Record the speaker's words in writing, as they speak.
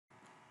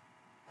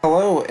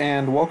Hello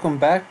and welcome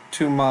back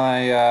to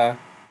my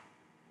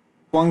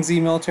Guangxi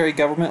military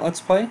government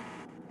Let's Play.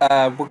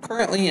 We're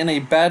currently in a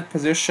bad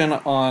position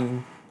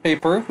on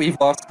paper. We've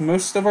lost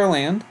most of our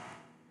land,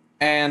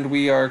 and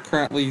we are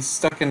currently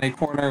stuck in a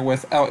corner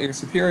without air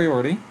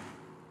superiority.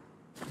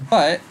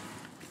 But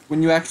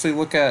when you actually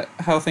look at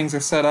how things are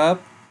set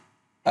up,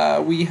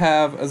 we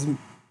have a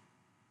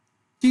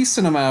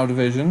decent amount of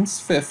divisions,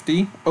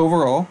 50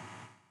 overall,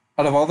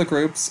 out of all the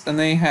groups, and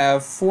they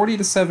have 40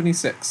 to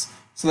 76.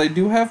 So they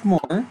do have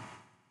more,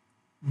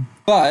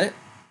 but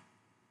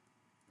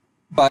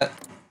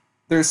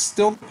there's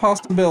still the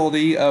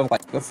possibility of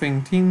like the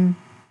Qing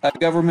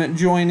government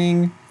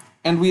joining,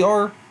 and we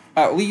are,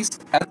 at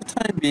least at the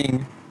time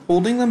being,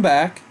 holding them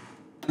back,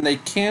 and they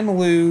can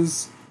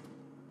lose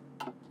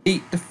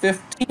 8 to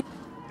 15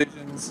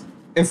 divisions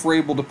if we're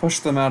able to push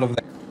them out of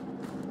there.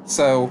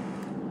 So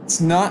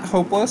it's not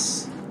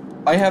hopeless.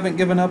 I haven't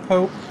given up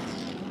hope,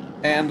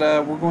 and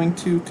we're going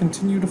to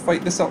continue to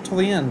fight this out till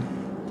the end.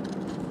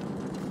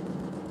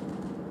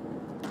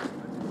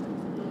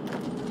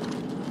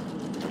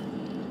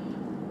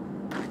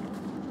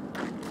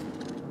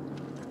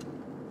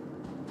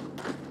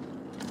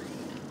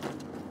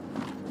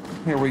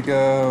 Here we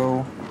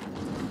go.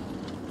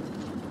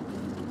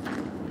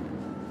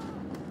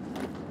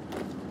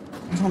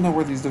 I don't know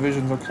where these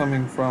divisions are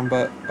coming from,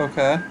 but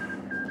okay.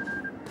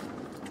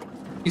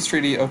 Peace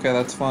treaty, okay,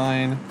 that's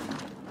fine.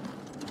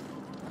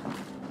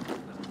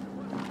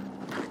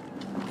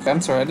 Okay,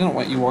 I'm sorry, I didn't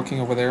want you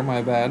walking over there,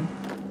 my bad.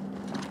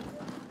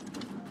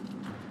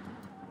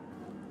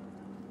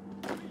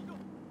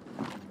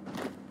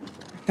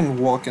 I can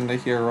walk into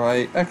here,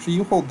 right? Actually,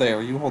 you hold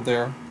there, you hold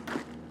there.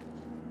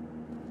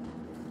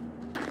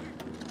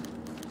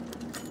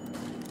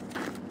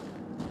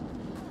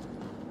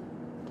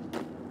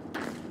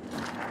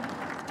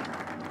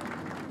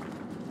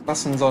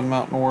 Lessons on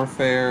mountain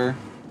warfare.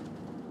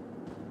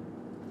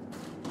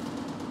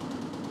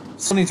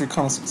 Still needs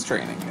reconnaissance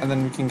training, and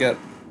then we can get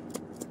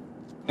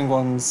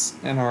Liangguang's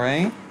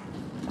NRA.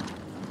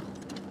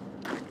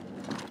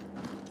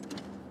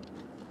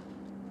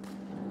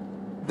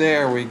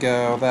 There we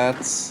go.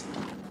 That's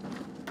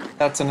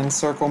an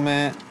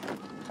encirclement.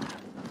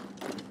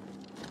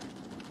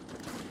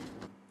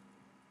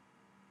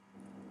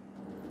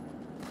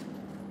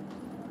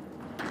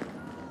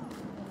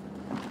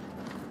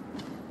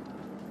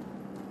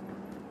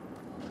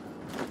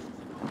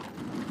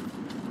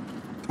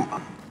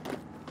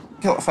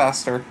 Kill it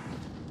faster.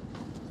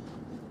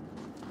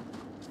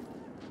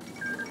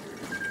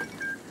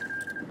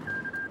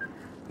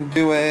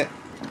 Do it.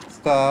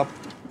 Stop.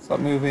 Stop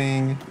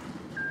moving.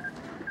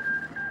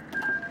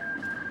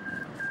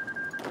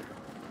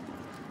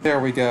 There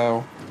we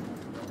go.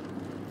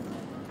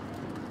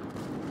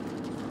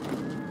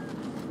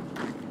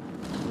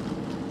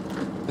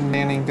 The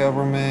Nanning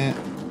government.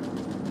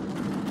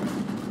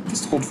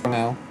 Just hold for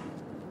now.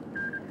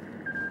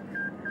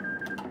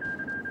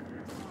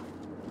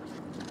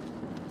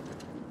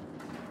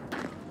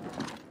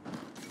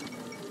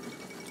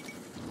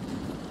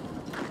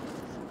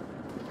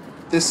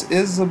 This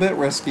is a bit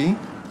risky.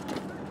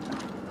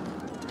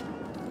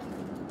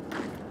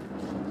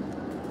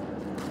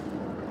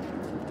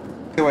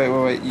 Okay,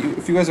 wait.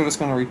 If you guys are just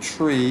gonna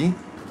retreat.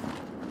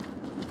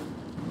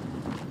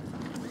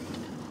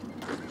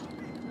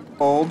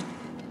 Hold.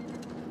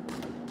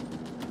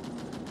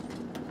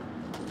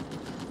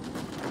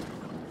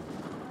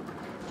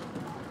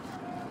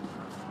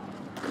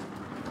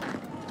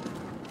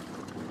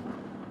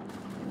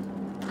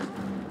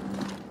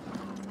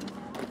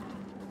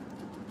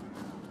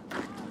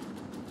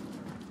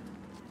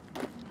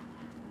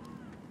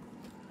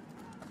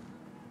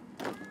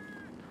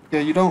 Yeah,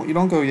 you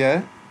don't go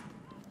yet.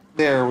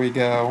 There we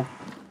go.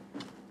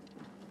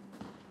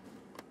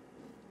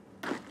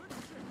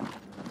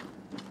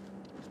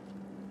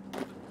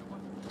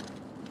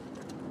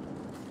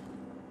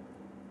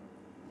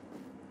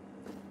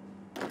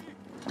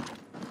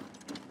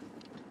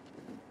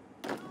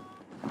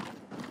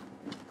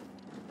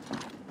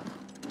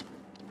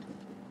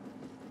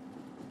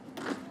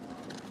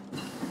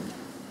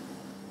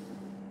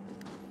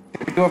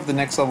 We do have the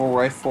next level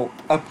rifle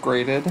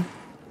upgraded,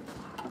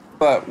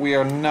 but we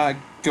are not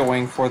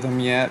going for them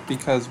yet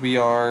because we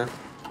are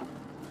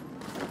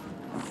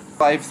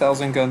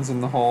 5,000 guns in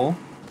the hole.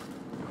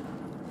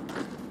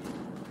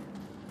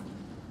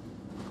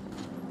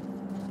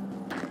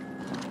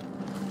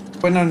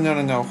 Wait,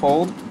 no,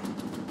 hold.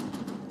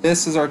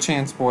 This is our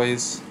chance,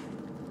 boys.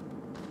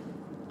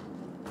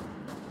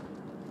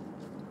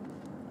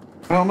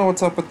 I don't know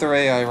what's up with their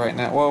AI right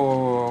now.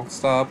 Whoa.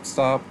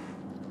 Stop.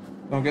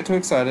 Don't get too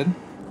excited.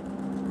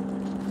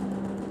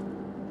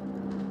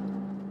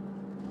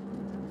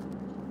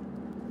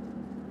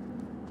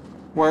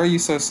 Why are you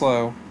so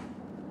slow?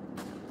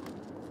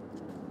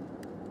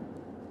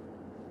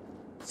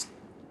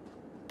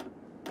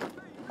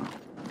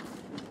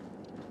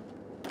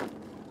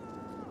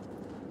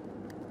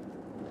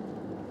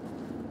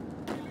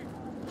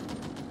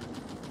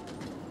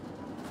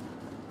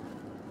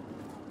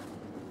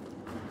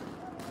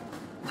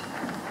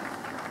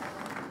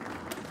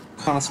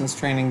 Reconnaissance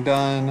training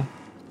done.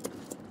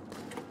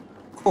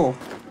 Cool.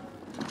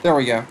 There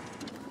we go.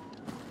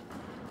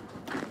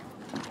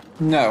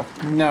 No.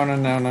 No, no,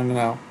 no, no, no,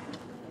 no.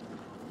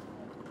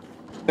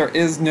 There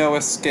is no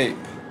escape.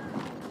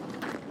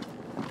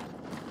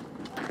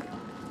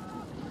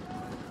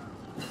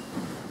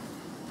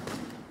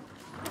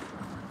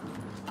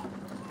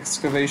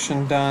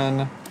 Excavation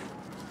done.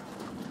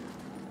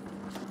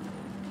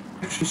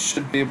 Actually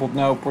should be able...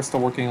 Nope, we're still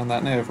working on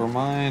that. Never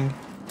mind.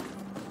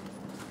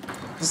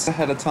 Just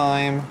ahead of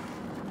time.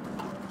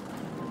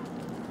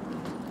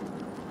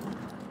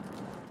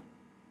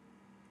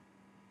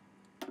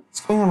 What's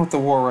going on with the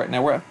war right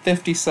now? We're at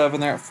 57,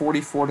 they're at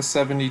 44 to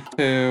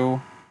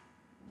 72.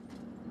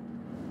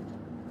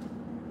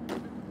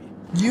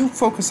 You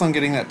focus on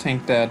getting that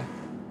tank dead.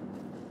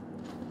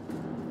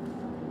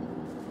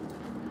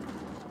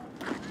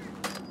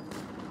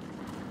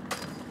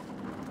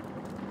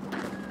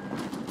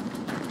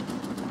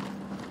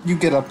 You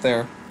get up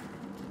there.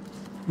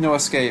 No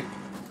escape.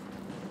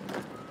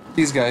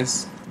 These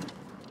guys.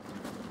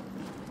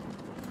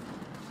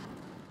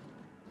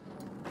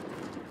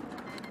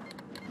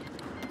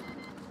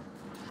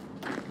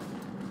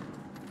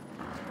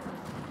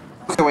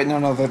 Okay, wait,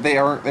 no, they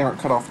aren't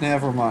cut off.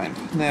 Never mind.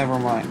 Never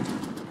mind.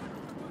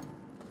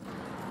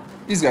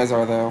 These guys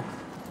are, though.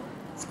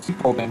 Let's keep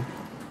holding.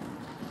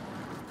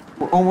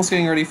 We're almost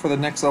getting ready for the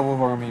next level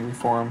of army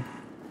reform.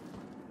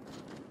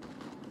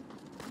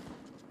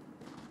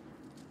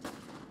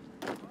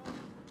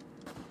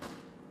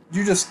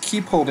 You just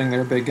keep holding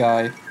there, big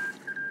guy.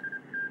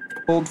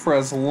 Hold for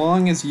as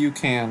long as you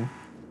can.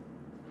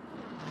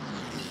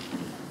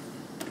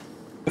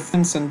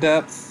 Defense in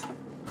depth.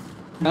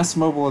 Mass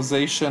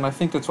mobilization. I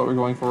think that's what we're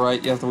going for,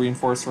 right? You have the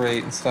reinforce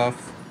rate and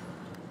stuff.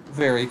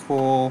 Very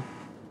cool.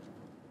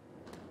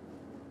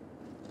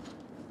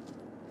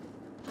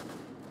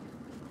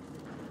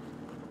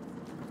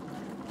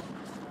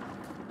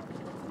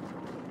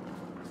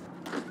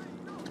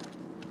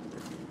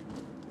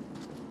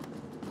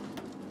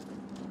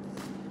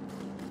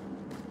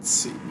 Let's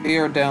see, we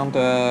are down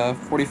to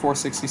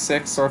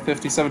 4466, or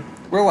 57.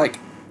 We're like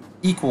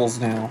equals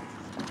now.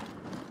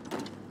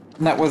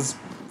 And that was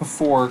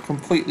before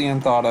completely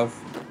unthought of.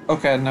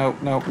 Okay, nope,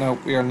 nope,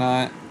 nope, we are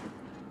not.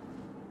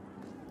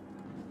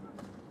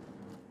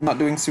 Not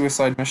doing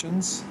suicide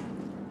missions.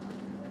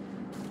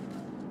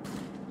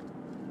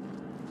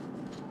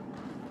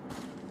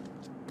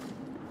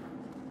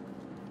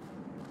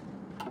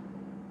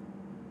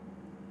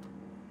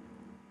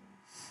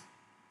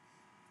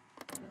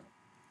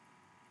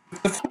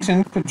 If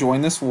Qing could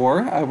join this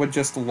war, I would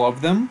just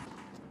love them.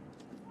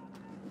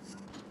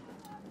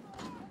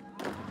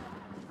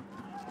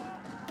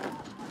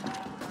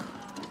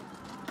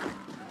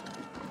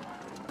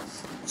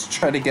 Let's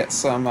try to get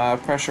some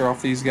pressure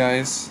off these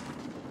guys.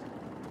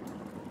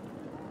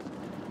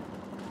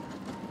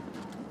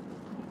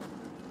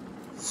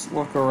 Let's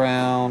look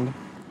around.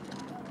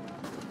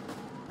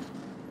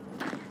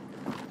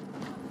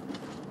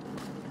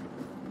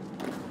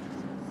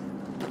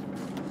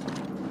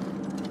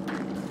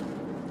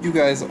 You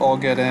guys all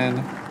get in.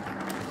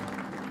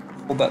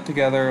 Hold that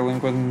together.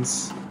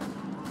 Liangguang's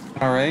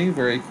NRA,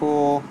 very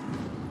cool.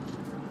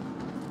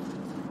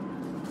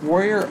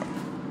 Warrior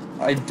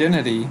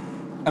identity.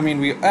 I mean,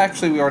 we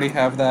already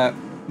have that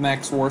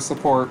max war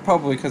support,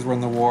 probably because we're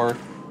in the war.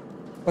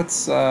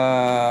 Let's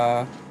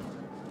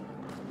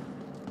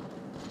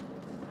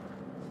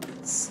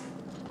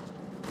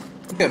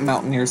get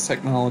Mountaineers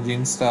technology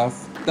and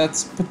stuff.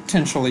 That's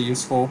potentially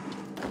useful.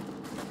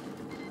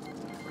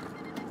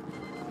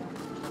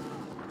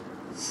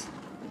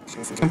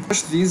 If we can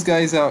push these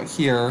guys out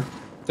here,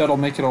 that'll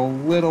make it a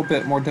little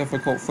bit more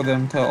difficult for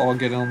them to all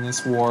get in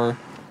this war.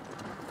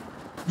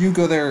 You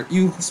go there,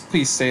 you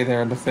please stay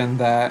there and defend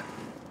that.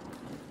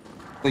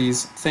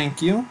 Please,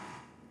 thank you.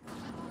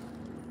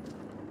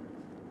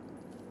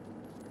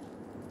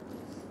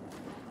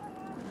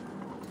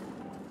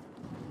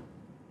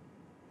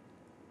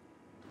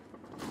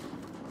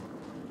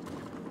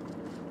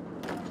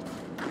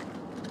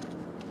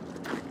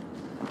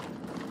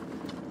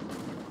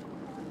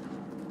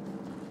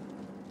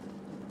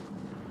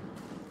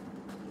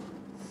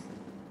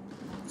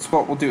 So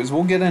what we'll do is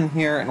we'll get in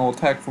here and we'll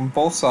attack from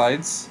both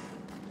sides.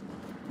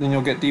 Then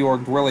you'll get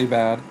deorged really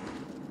bad.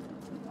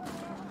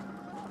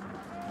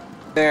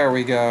 There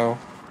we go.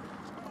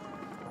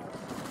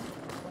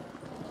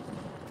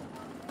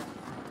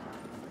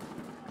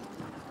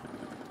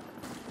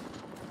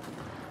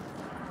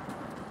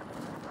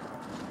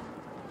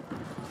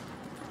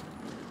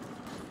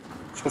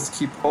 Just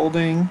keep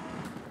holding.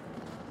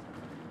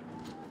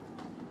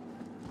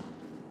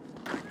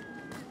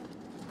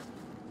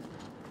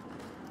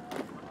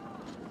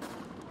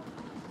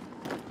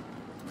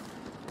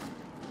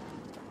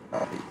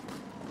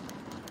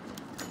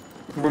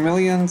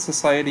 Vermilion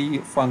Society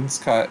funds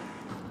cut.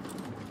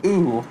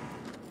 Ooh.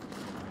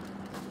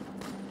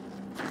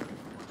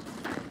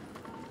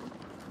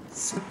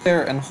 Sit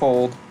there and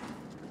hold.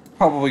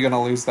 Probably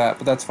gonna lose that,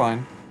 but that's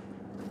fine.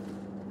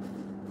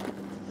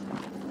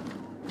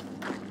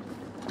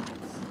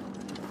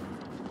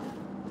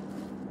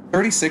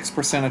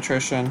 36%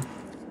 attrition.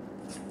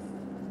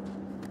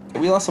 Okay,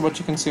 we lost a bunch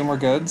of consumer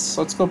goods.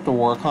 Let's go up to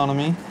war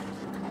economy.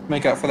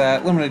 Make up for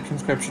that. Limited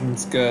conscription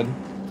is good.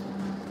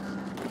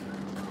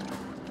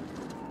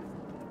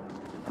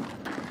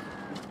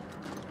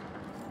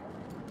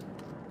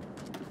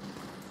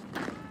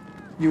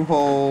 You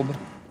hold.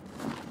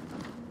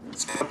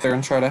 Let's go up there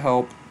and try to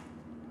help.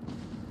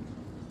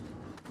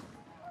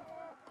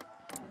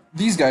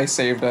 These guys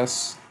saved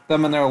us.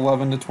 Them and their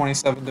 11 to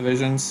 27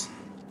 divisions.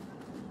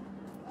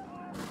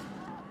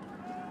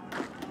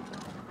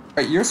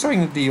 Alright, you're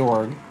starting to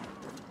deorg.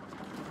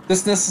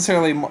 This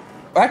necessarily...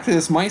 Actually,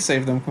 this might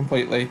save them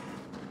completely.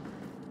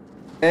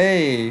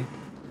 Hey!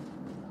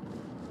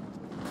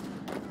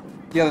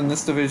 Yeah, then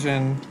this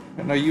division...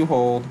 No, you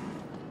hold.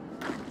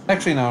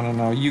 Actually,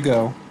 no, you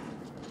go.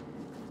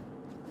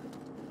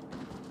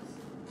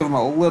 Give them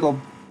a little...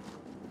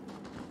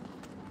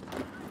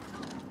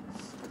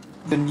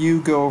 Then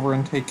you go over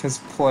and take his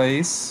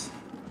place.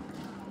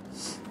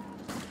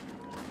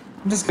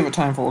 Just give it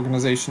time for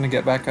organization to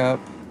get back up.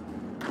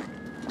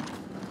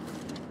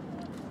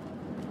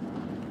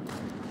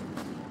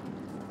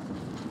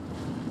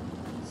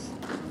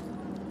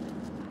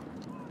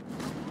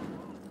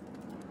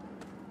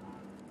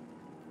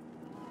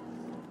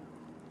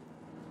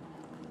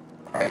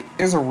 Alright,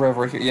 there's a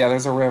river here. Yeah,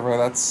 there's a river.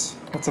 That's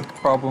a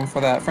problem for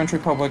that. French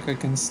Republic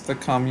against the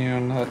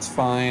Commune, that's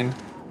fine.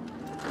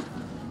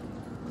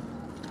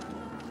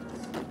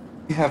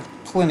 We have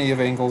plenty of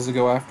angles to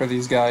go after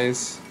these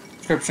guys.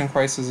 Conscription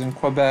crisis in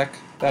Quebec,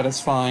 that is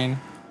fine.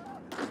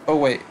 Oh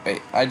wait,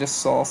 I just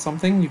saw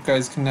something. You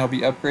guys can now be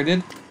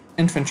upgraded.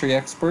 Infantry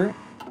expert.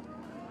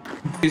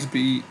 Please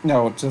be...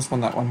 No, just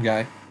that one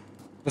guy.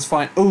 That's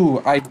fine. Ooh,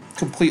 I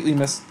completely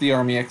missed the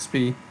army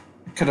XP.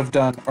 I could have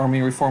done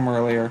army reform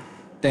earlier.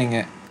 Dang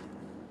it.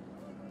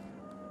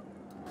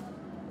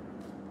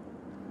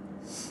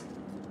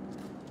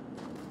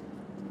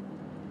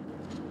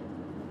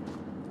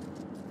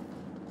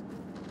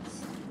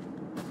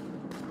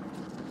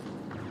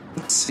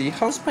 Let's see,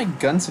 how's my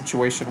gun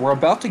situation? We're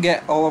about to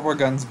get all of our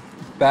guns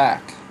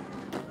back.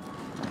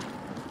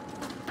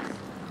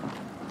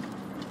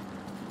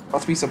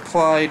 About to be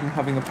supplied and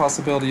having the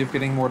possibility of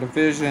getting more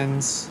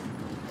divisions.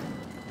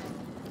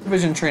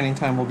 Division training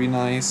time will be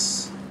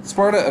nice.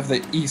 Sparta of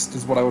the East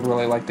is what I would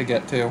really like to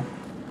get to.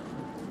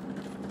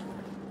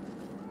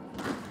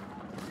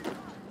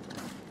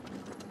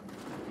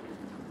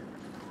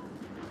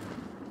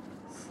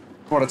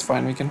 But it's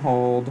fine, we can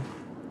hold.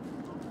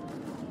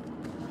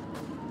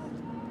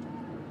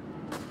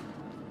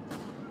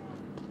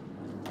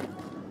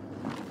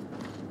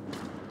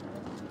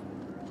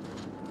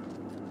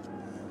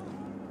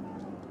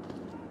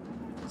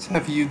 Let's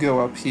have you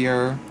go up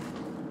here.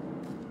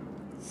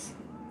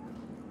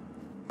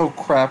 Oh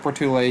crap, we're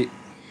too late.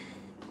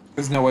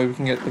 There's no way we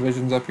can get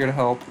divisions up here to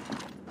help.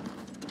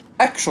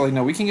 Actually,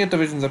 no, we can get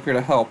divisions up here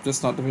to help,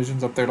 just not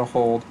divisions up there to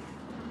hold.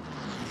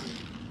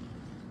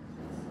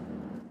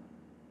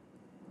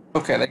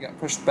 Okay, they got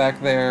pushed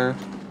back there.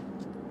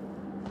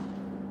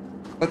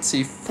 Let's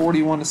see,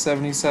 41 to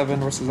 77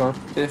 versus our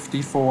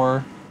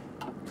 54.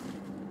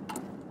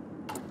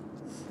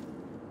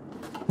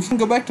 We can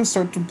go back to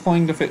start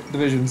deploying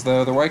divisions,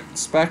 though. The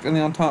Reichspakt and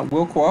the Entente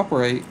will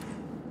cooperate.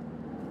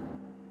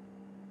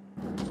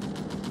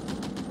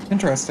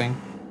 Interesting.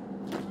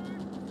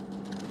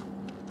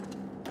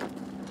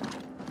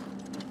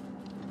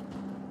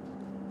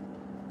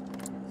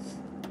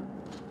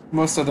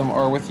 Most of them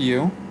are with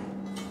you.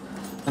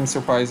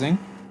 Unsurprising.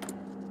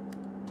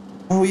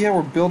 Oh yeah,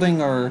 we're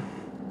building our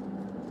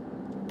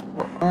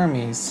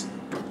armies.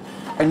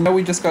 I know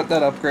we just got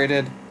that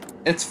upgraded.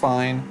 It's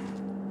fine.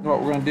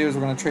 What we're going to do is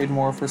we're going to trade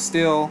more for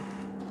steel,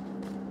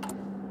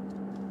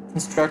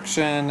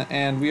 construction,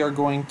 and we are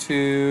going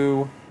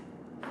to,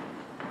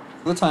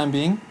 for the time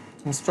being,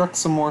 construct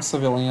some more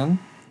civilian.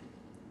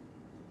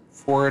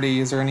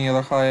 40, is there any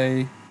other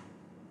high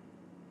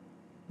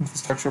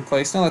infrastructure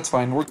place? No, that's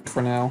fine. We're good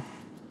for now.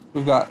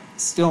 We've got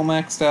steel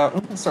maxed out.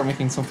 Oh, let's start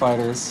making some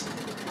fighters.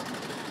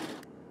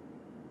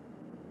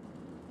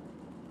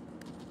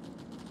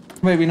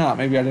 Maybe not.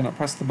 Maybe I didn't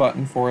press the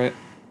button for it.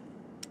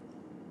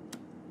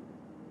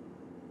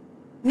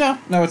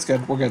 No, it's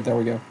good. We're good. There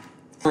we go.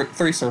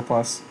 3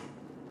 surplus.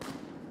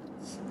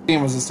 The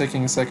game was just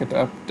taking a second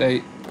to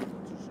update.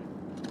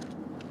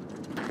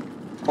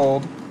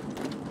 Hold.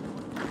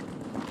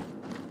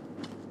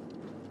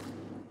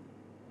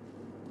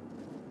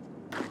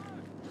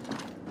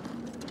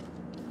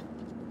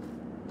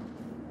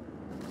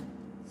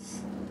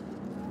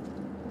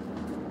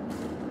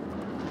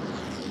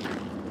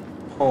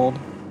 Hold.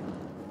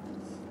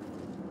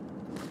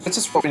 That's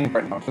just what we need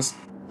right now. Just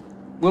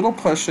little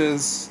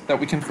pushes that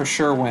we can for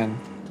sure win.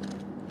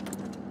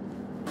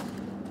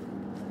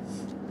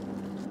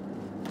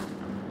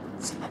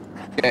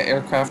 Get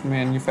aircraft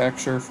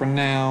manufacture for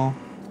now.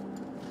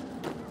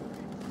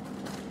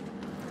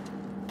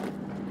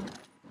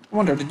 I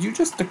wonder, did you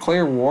just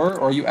declare war,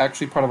 or are you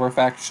actually part of our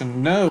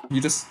faction? No,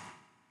 you just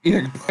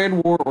either declared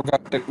war or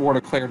got war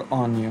declared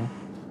on you.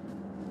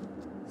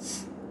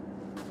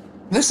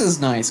 This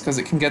is nice, because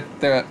it can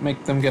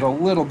make them get a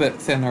little bit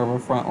thinner of a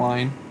front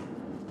line.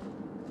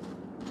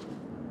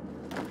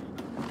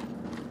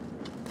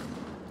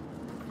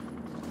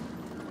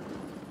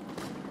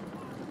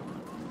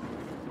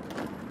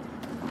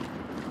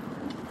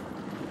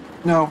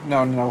 No,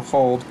 no, no,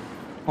 hold.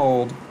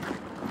 Hold.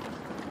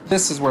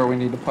 This is where we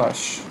need to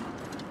push.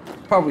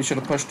 Probably should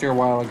have pushed here a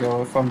while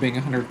ago, if I'm being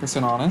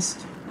 100%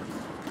 honest.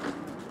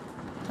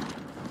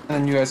 And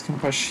then you guys can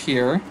push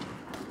here.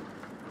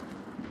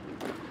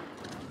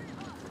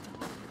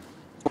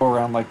 Go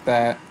around like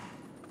that.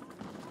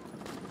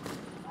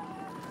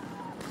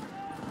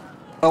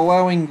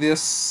 Allowing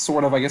this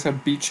sort of, I guess, a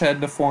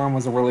beachhead to form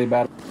was a really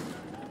bad...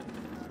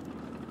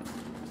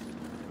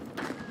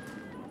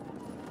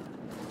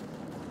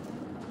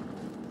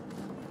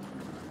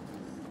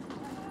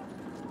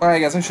 Or I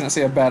guess I shouldn't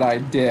say a bad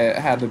idea, it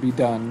had to be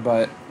done,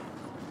 but...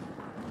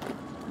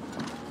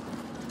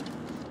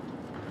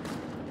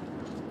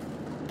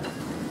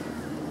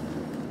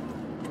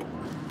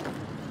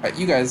 Alright,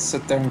 you guys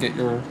sit there and get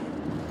your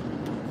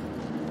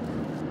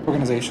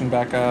organization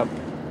back up.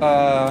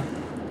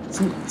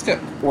 Let's get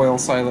oil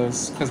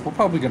silos, because we're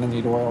probably going to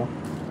need oil.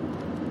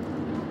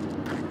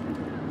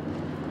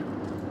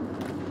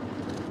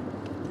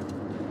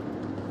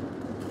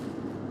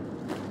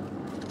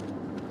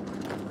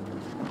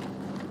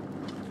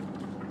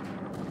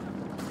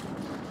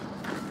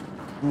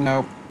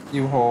 Nope,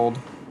 you hold.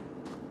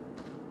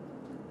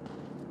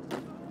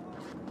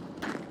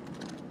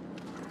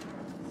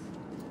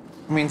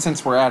 I mean,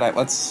 since we're at it,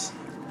 let's...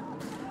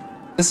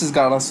 This has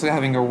got us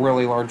having a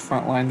really large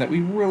front line that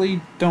we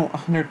really don't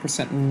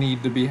 100%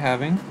 need to be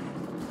having.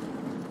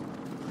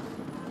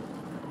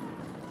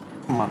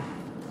 Come on.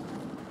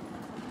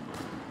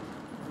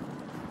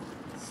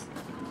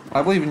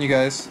 I believe in you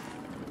guys.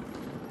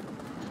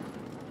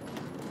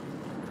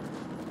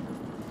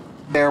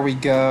 There we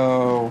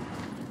go.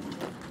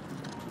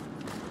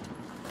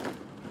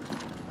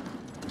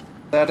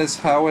 That is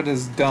how it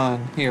is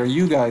done. Here,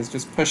 you guys,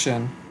 just push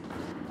in.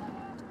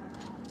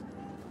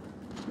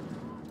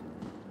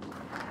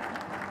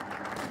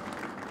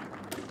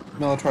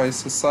 Militarized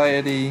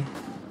society.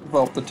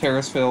 Develop the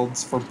terrace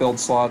fields for build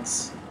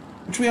slots.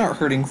 Which we aren't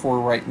hurting for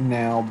right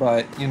now,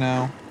 but, you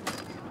know.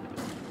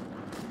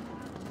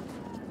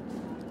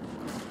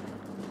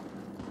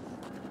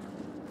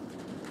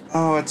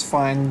 Oh, it's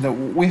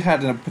fine. We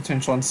had a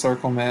potential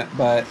encirclement,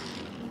 but...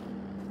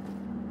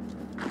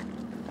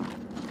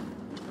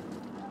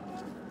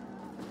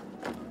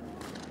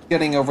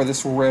 Getting over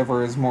this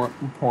river is more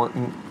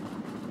important.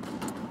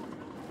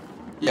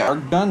 Yeah, our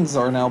guns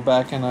are now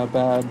back in a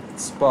bad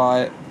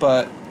spot,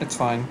 but it's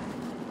fine.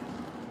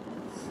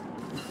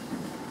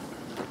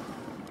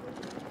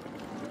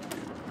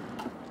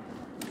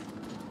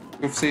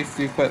 Improved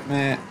safety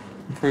equipment,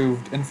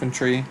 improved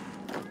infantry.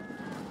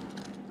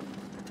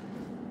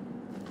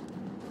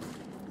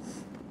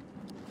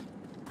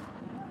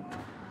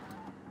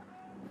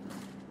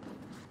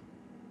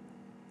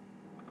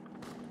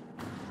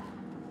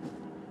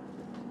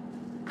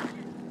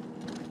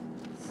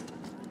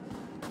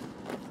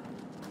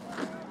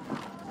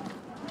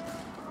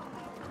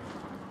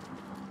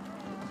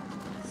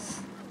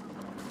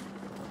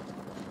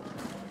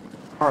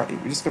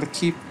 Alright, we just gotta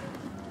keep...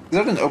 Is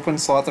that an open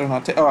slot they're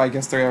not oh, I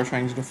guess they are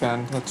trying to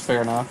defend. That's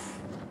fair enough.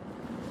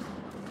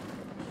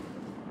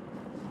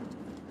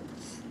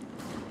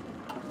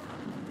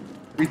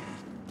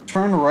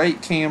 Return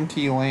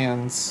Right-KMT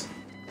lands.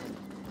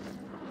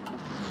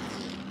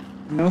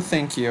 No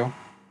thank you.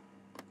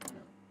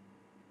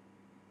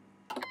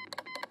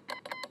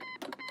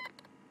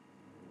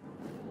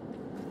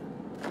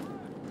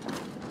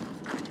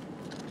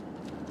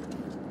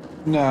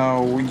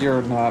 No,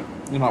 you're not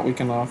weak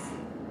enough.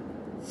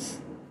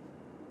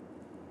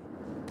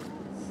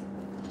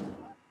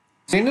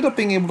 They ended up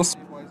being able to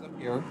stabilize up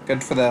here,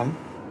 good for them.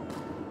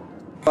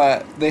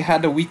 But they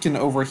had to weaken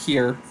over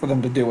here for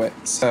them to do it,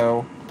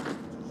 so...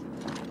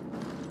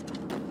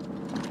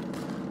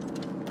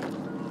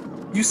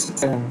 You sit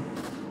there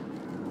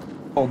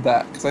and hold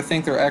that, because I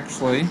think they're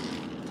actually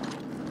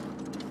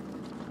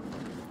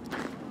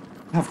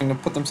having to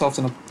put themselves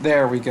in a...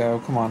 There we go,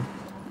 come on.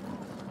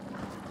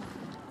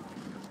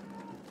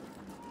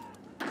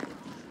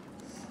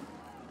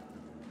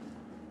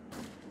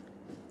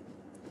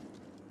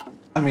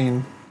 I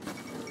mean,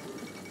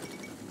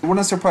 it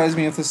wouldn't surprise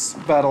me if this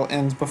battle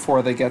ends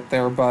before they get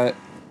there, but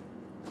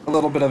a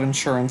little bit of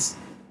insurance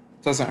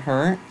doesn't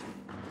hurt.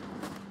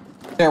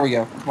 There we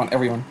go. Come on,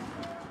 everyone.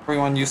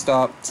 Everyone, you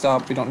stop.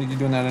 Stop. We don't need you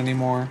doing that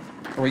anymore.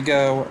 There we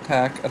go.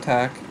 Attack.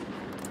 Attack.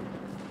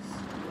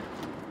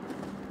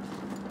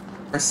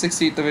 Our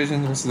 68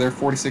 divisions versus their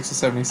 46 to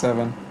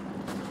 77.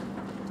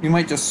 We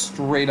might just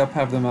straight up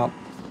have them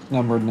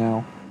outnumbered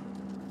now.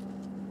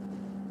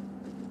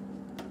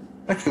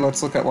 Actually,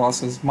 let's look at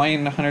losses.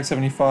 Mine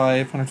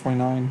 175,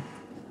 129.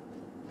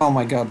 Oh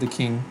my god, the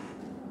king.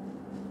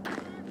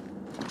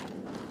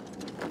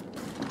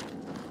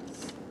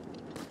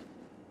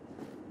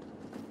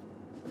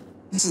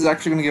 This is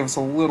actually going to give us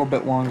a little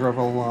bit longer of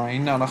a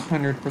line. Not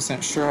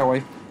 100% sure how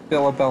I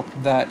feel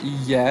about that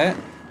yet.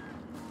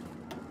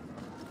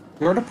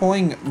 We are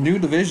deploying new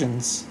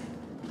divisions.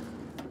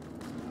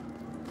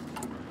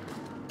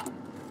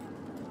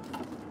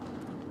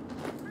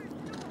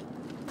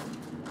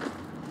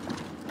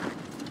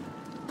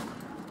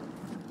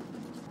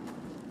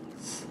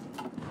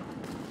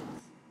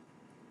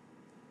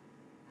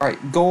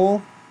 Alright,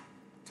 goal,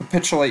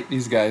 capitulate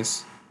these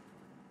guys.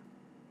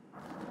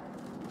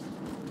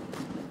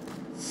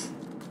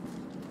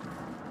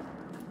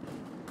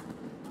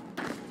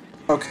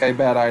 Okay,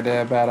 bad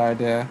idea, bad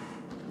idea.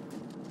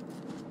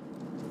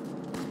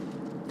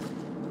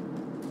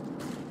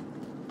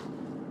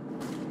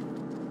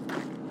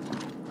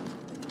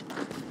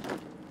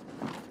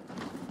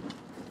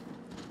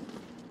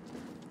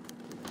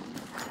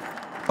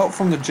 Help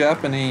from the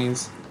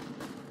Japanese.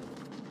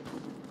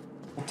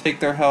 We'll take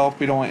their help,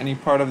 we don't want any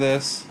part of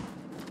this.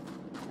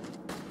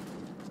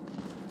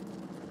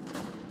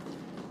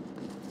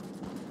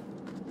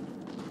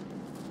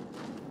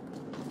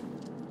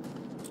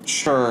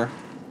 Sure.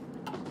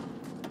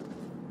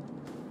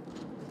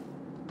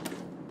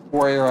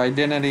 Warrior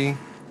identity.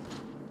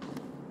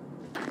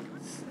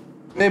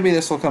 Maybe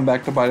this will come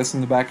back to bite us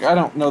in the back. I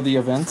don't know the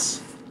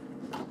events.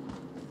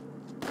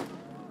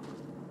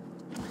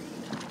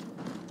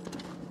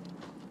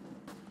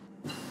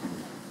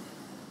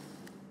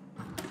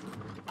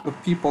 The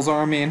People's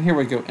Army, and here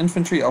we go.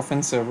 Infantry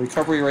offensive.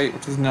 Recovery rate,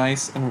 which is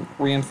nice, and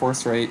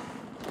reinforce rate.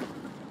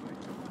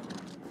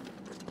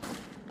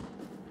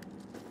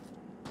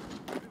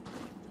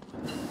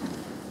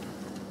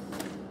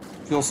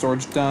 Fuel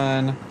storage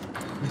done.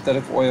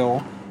 Synthetic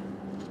oil.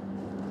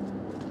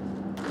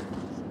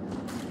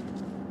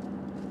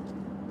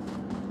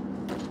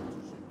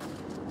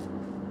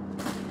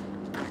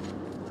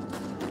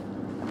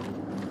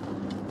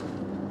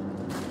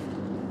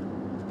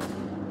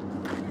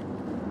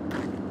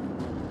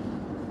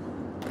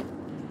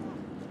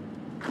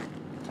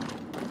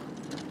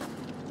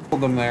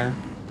 Hold them there.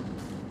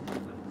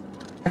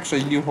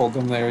 Actually, you hold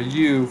them there.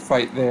 You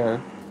fight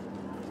there.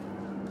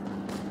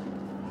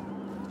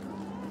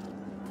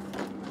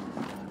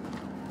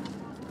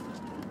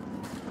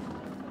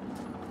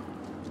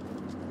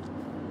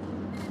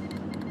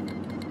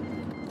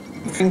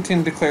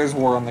 Qing declares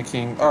war on the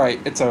king. Alright,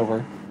 it's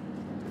over.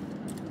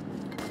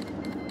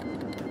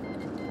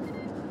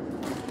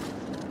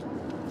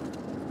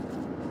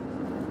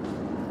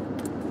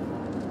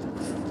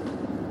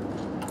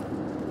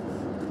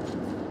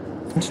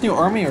 Continue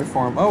army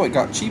reform. Oh, it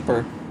got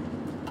cheaper.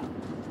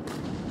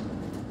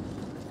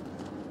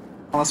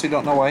 Honestly,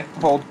 don't know why.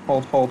 Hold,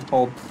 hold, hold,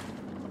 hold.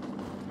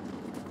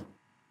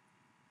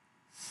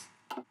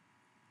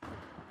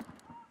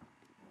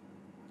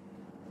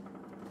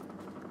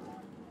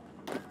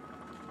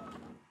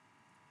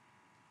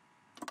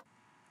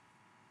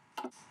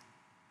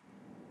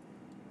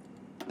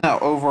 Now,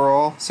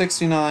 overall,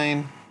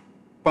 69,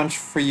 bunch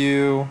for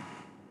you.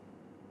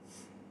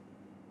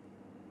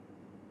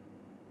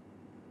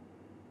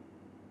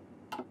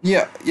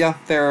 Yeah,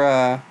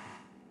 they're,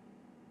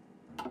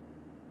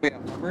 we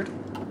outnumbered. You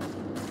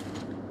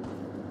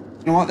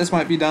know what, this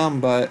might be dumb,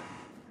 but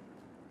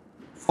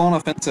full-on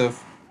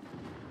offensive.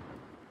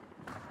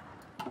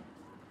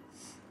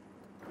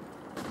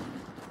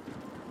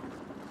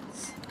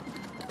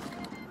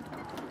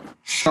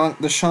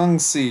 The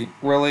Shaanxi,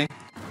 really?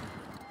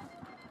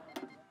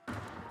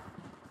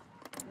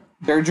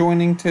 They're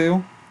joining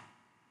too?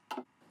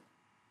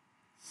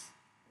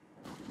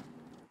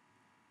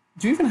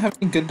 Do you even have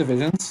any good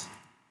divisions?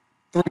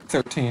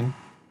 313.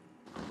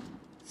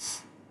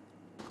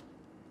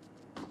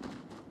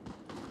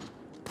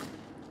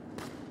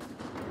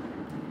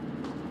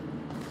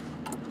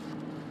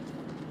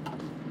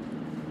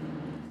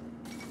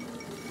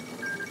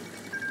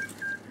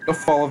 The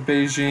fall of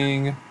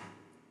Beijing.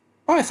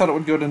 Oh, I thought it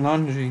would go to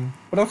Nanjing,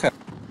 but okay.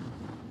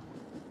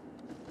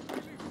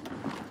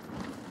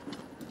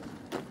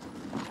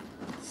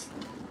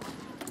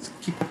 Let's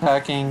keep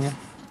attacking.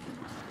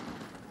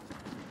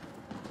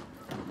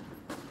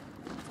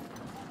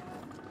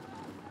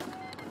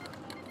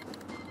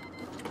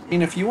 I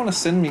mean, if you want to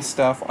send me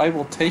stuff, I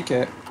will take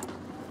it.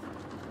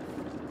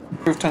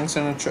 Improve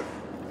tungsten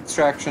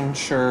extraction,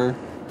 sure.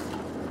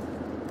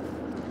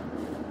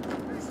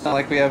 It's not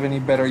like we have any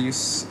better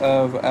use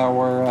of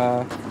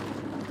our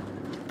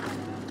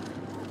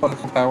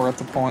political power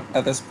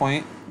at this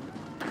point.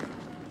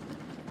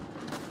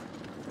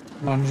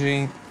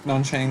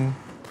 Nanjing,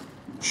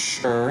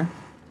 sure.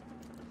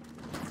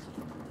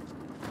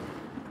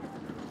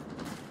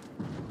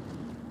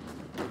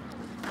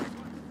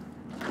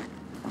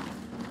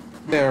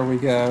 There we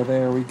go,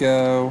 there we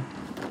go.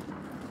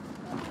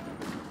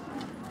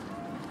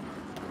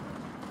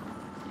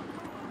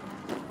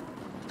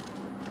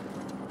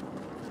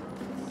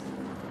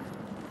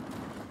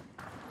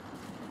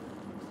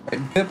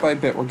 Right, bit by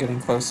bit, we're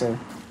getting closer.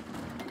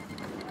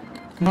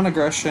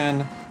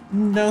 Non-aggression,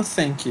 no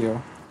thank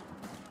you.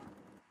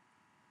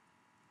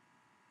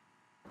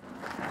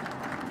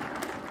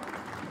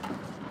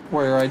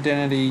 Warrior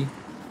identity,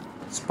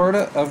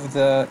 Sparta of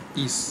the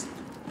East.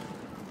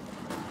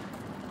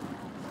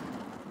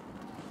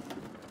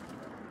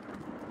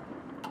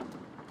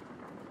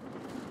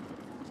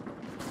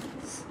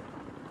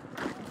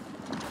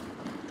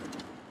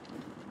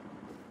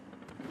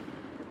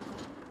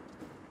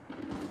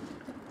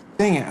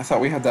 Dang it, I thought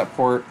we had that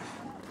port.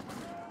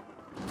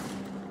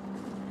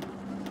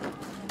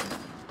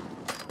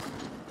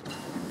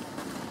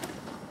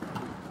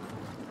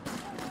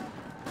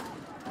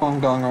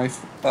 Guangdong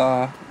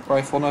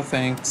rifle, no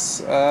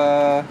thanks.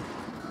 Let's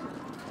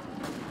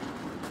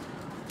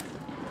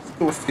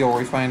go with fuel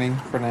refining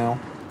for now.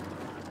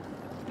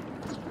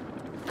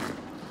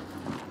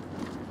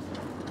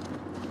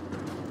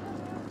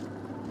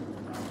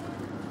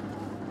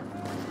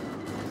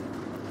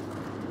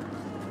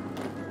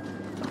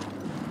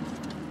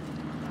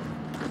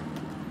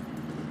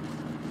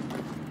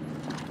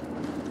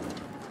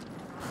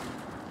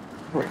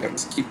 Here we go,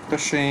 just keep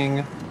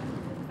pushing.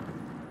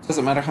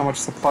 Doesn't matter how much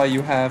supply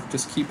you have,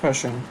 just keep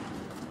pushing.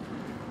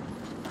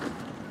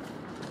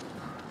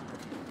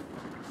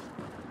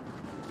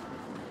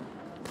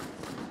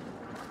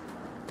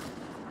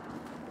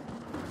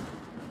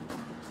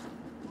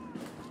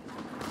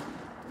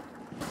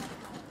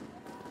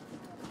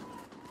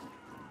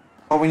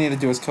 All we need to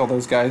do is kill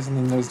those guys and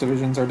then those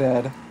divisions are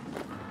dead.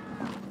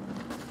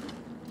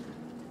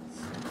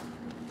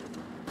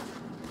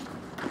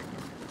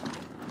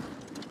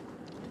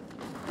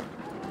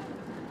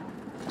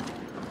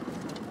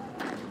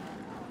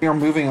 We are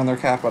moving on their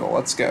capital.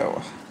 Let's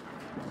go.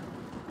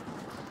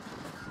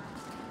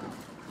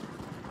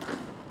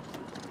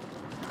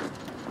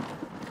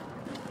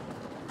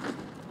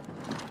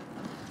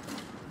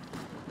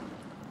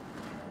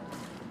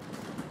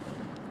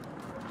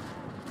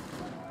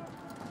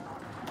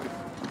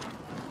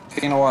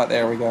 Okay, you know what?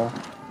 There we go.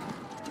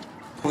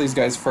 Kill these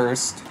guys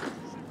first.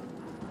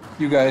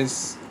 You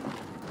guys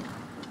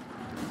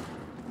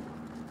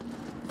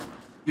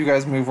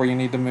move where you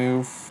need to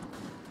move.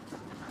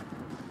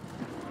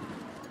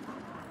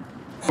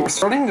 We're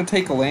starting to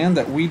take a land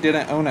that we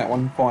didn't own at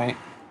one point.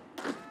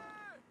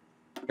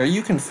 Here,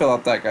 you can fill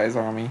up that guy's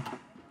army.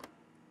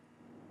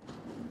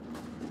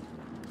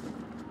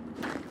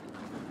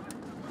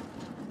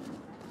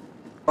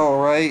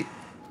 Alright.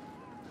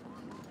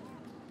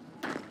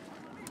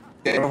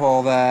 Get rid of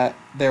all that.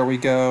 There we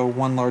go.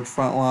 One large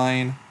front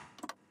line.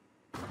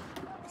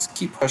 Just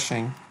keep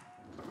pushing.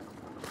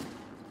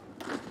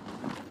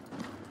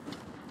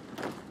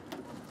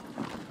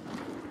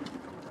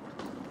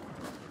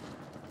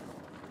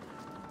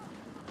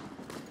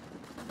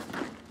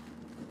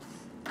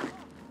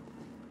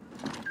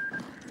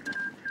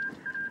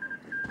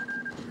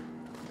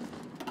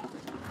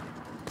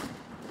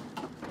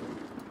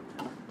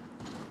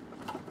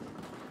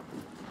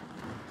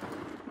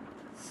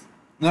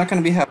 I'm not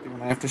going to be happy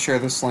when I have to share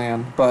this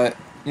land, but,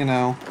 you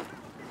know,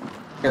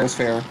 fair is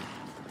fair.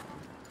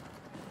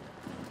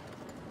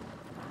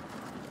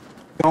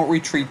 Don't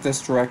retreat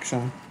this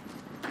direction.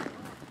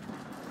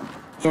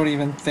 Don't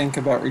even think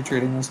about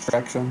retreating this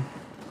direction.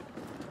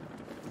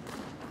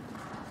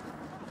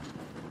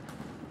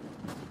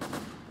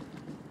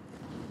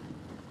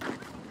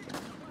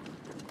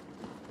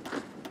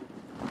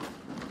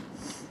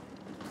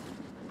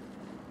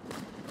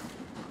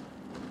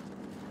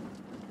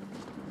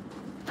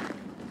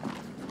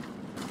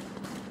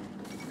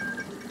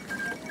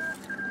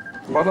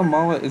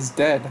 Guatemala is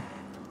dead.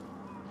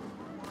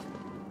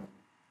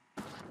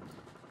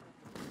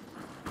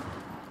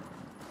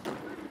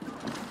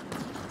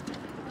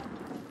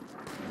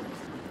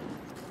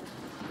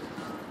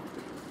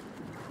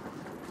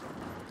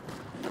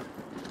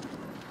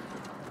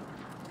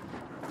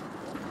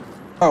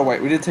 Oh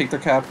wait, we did take their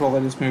capital, they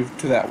just moved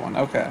to that one,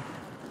 okay.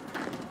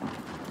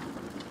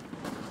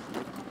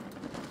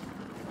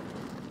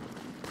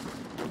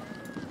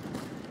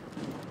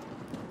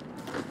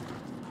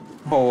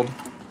 Hold.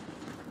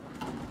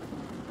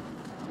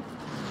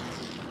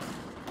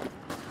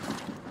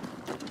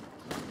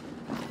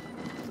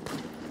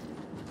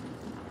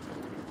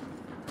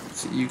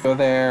 So you go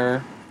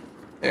there.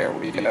 There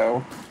we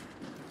go.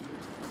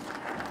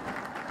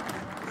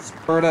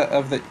 Sparta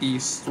of the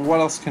East. What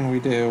else can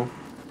we do?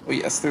 Oh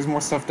yes, there's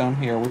more stuff down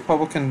here.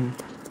 Republican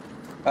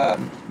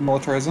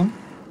militarism.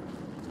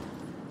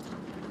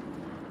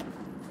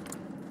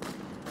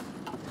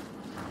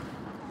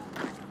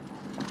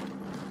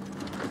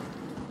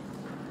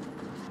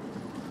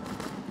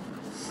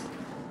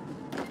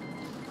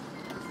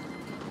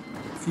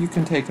 If you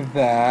can take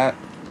that...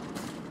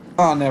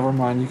 Oh, never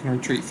mind. You can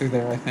retreat through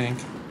there, I think.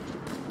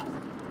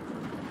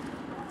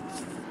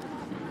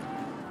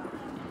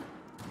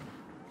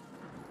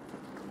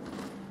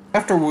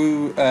 After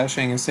Wu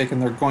Shang is taken,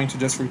 they're going to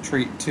just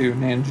retreat to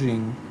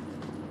Nanjing.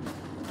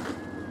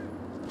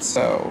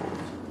 So...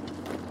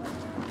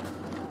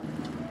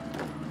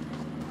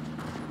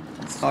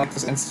 it's not like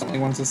this instantly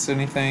wins us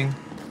anything.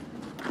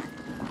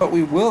 But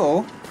we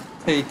will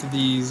take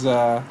these,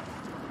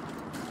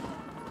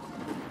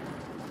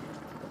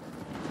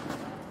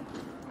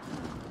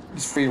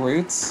 free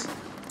routes.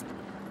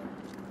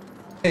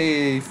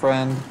 Hey,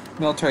 friend.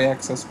 Military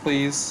access,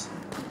 please.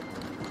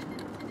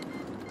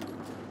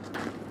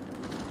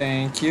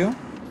 Thank you.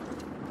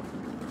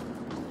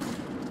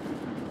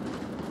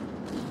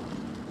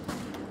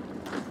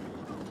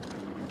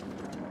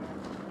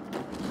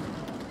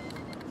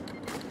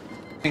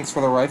 Thanks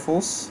for the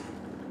rifles.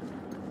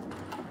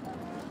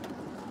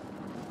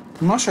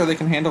 I'm not sure they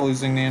can handle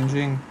losing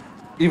Nanjing,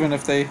 even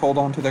if they hold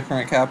on to their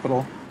current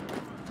capital.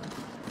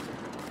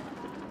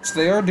 Which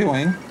they are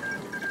doing.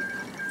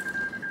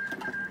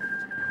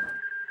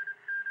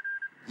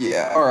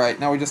 Yeah, alright,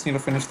 now we just need to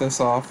finish this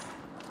off.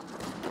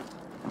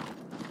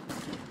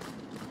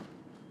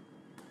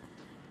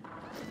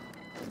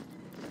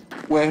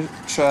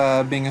 Which,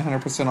 being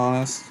 100%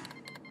 honest,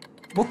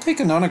 we'll take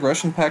a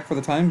non-aggression pact for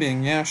the time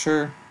being, yeah,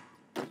 sure.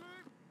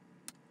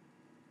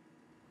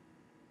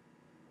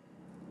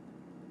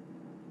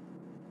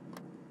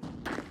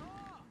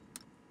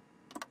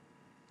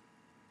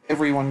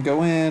 Everyone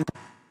go in.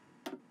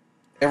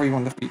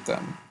 Everyone defeat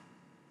them.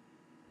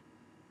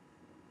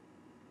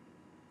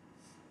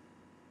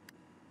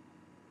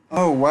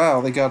 Oh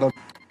wow, they got a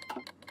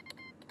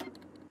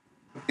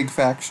big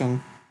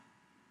faction.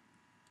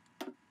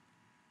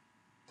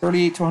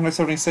 38 to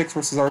 176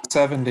 versus our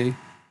 70.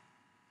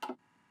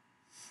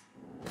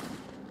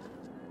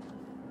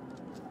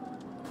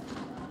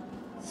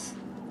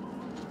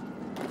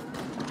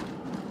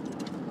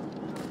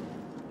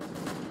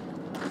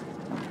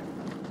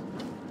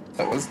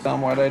 That was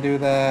dumb, why'd I do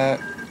that?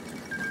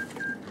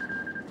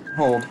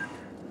 Hold.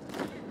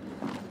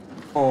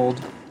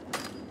 Hold.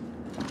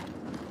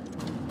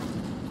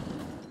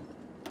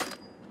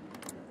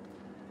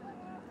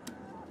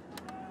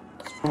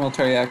 For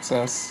military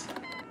access.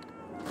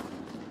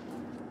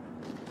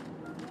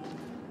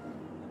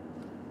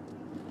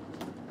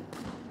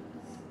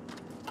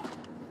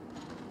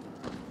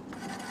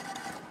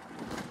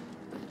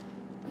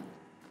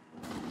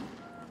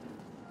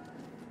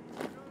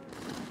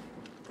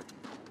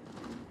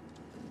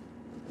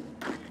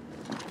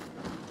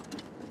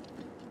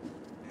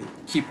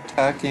 Keep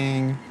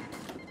attacking.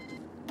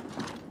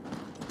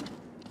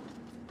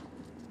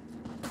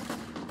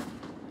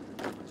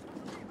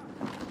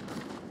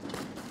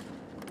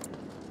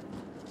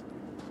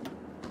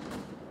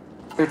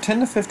 Their 10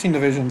 to 15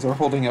 divisions are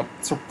holding up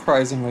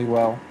surprisingly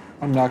well.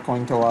 I'm not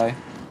going to lie.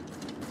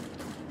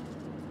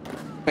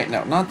 Wait,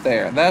 no, not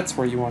there. That's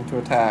where you want to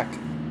attack.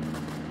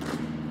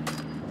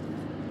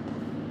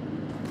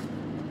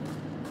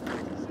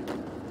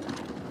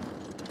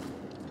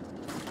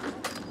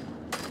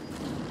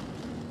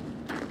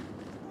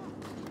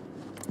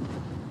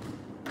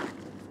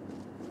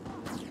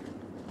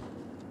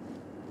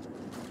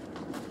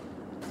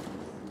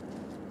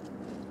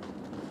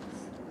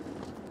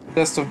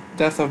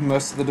 Death of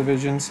most of the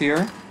divisions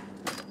here.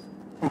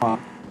 Come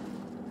on.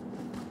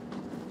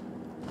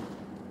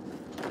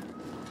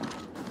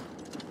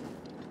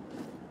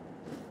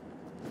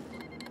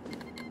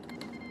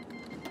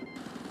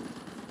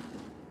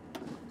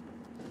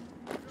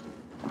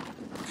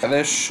 Okay,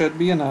 this should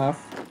be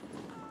enough.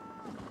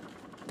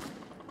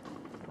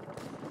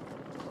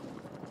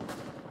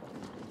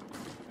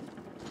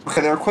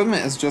 Okay, their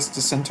equipment is just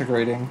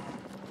disintegrating.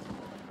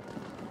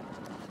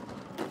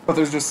 But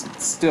there's just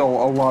still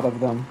a lot of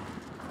them.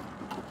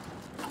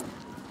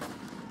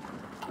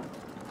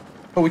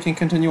 But we can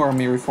continue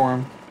army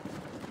reform.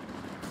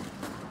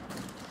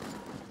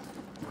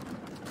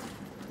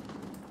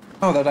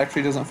 Oh, that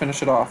actually doesn't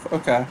finish it off.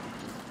 Okay.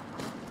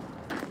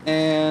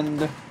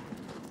 And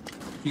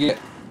you get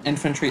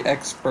infantry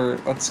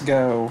expert. Let's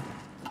go.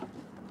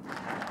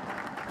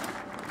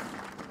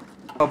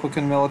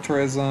 Republican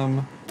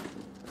militarism.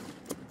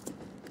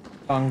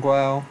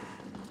 Dongguao.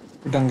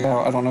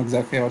 Dungao, I don't know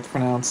exactly how it's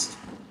pronounced.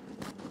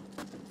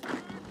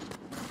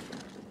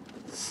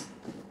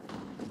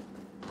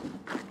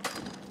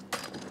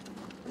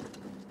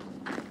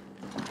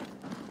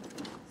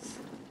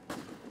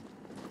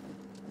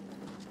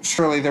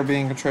 Surely they're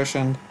being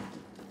attritioned.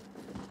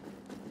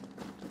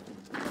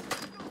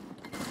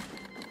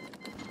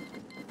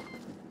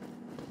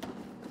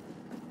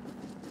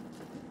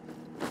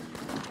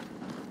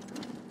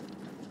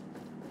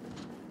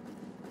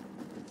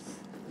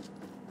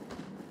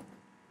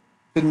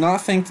 Did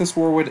not think this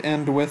war would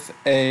end with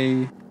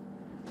a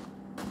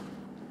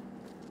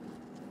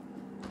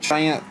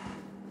giant...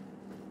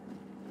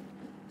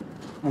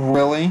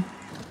 Really?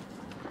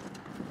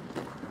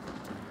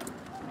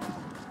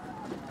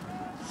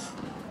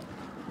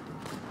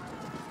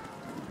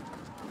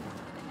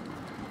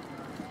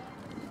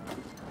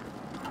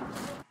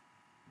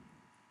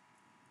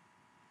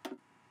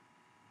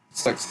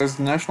 Six. There's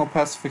the National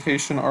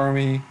Pacification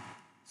Army,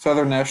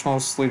 Southern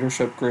Nationalist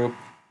Leadership Group.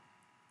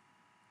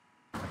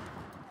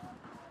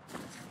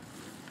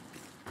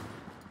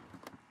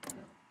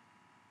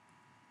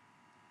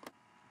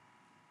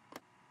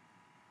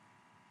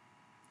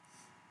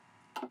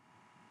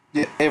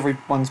 Yeah,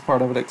 everyone's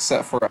part of it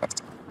except for us.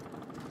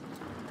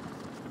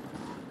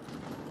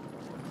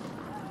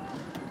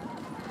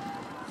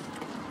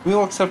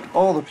 We'll accept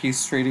all the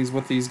peace treaties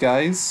with these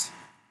guys.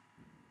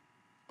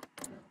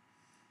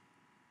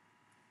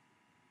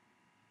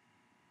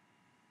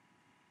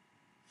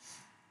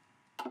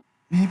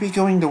 Maybe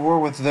going to war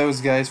with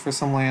those guys for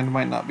some land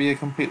might not be a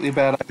completely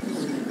bad idea.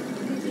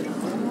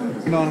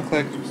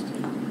 Non-click.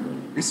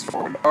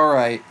 Restored.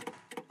 Alright.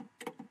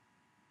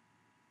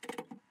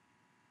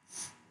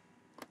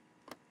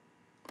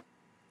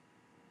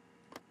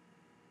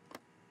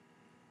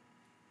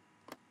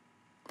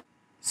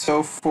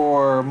 So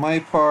for my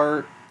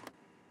part,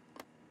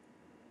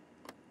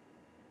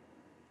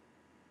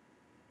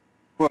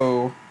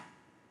 whoa,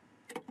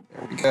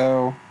 there we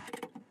go.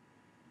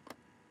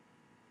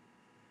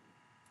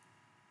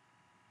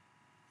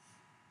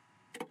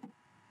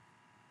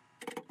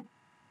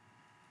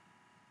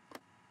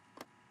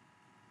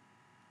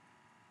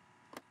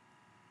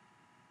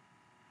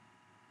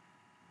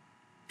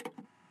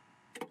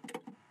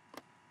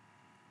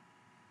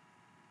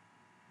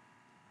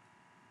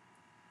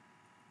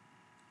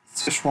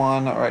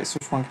 Sichuan, alright,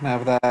 Sichuan can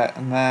have that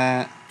and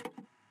that.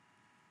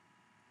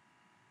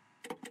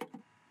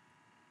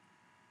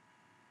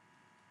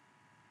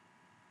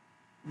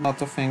 Not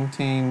the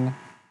Fengting.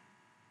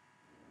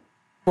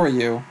 Who are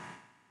you?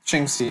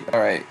 Qingxi,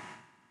 alright.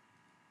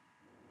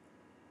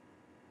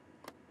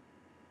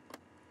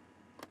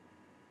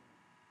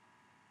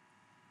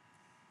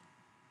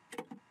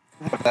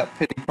 Have that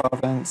pity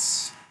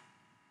province.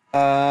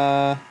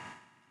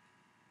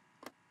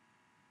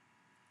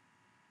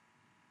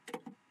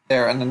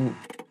 There, and then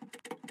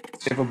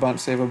save a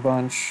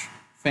bunch,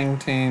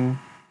 Fengting.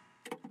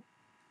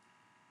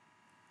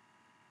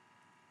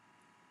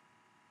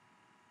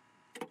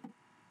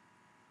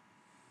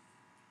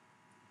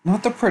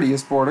 Not the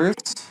prettiest borders.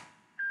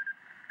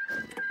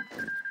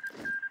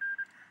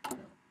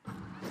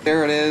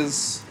 There it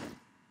is.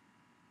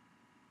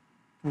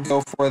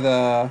 Go for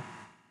the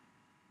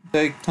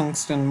big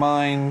tungsten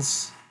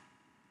mines.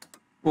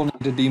 We'll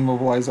need to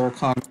demobilize our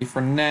economy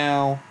for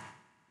now.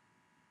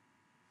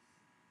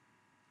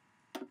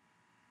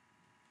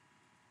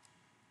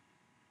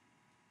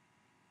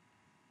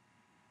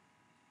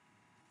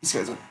 These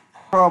guys are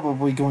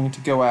probably going to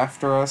go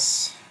after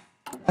us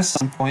at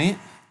some point.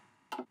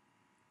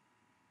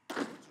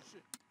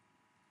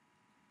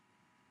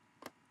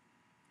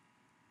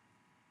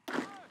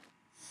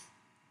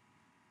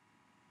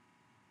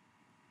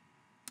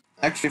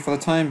 Actually, for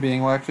the time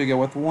being, we'll actually go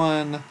with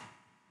one.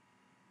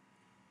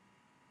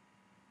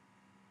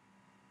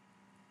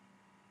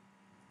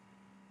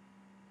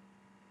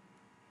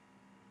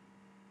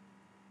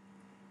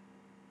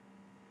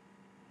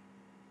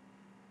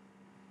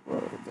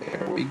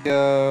 There we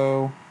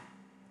go.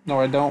 No,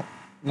 I don't.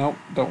 Nope,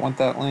 don't want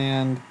that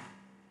land.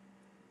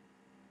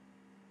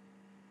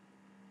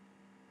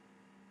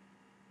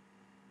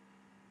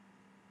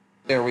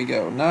 There we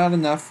go. Not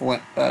enough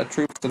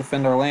troops to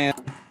defend our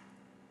land.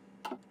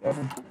 We have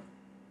a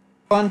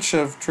bunch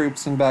of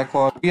troops in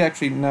backlog. We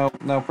actually, nope,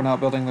 we're not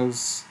building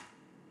those.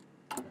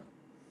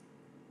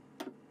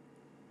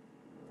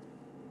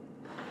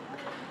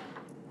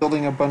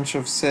 Building a bunch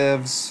of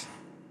civs.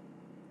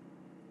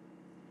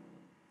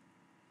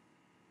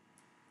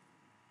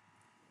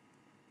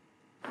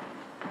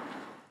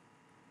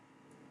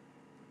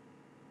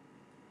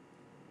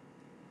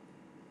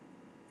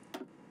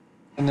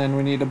 And then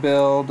we need to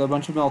build a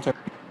bunch of military.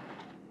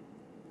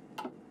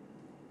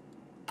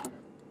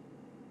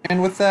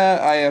 And with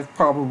that, I have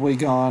probably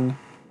gone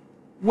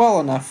well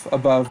enough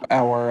above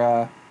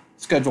our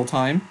scheduled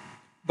time.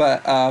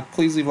 But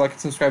please leave a like and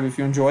subscribe if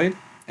you enjoyed,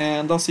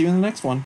 and I'll see you in the next one.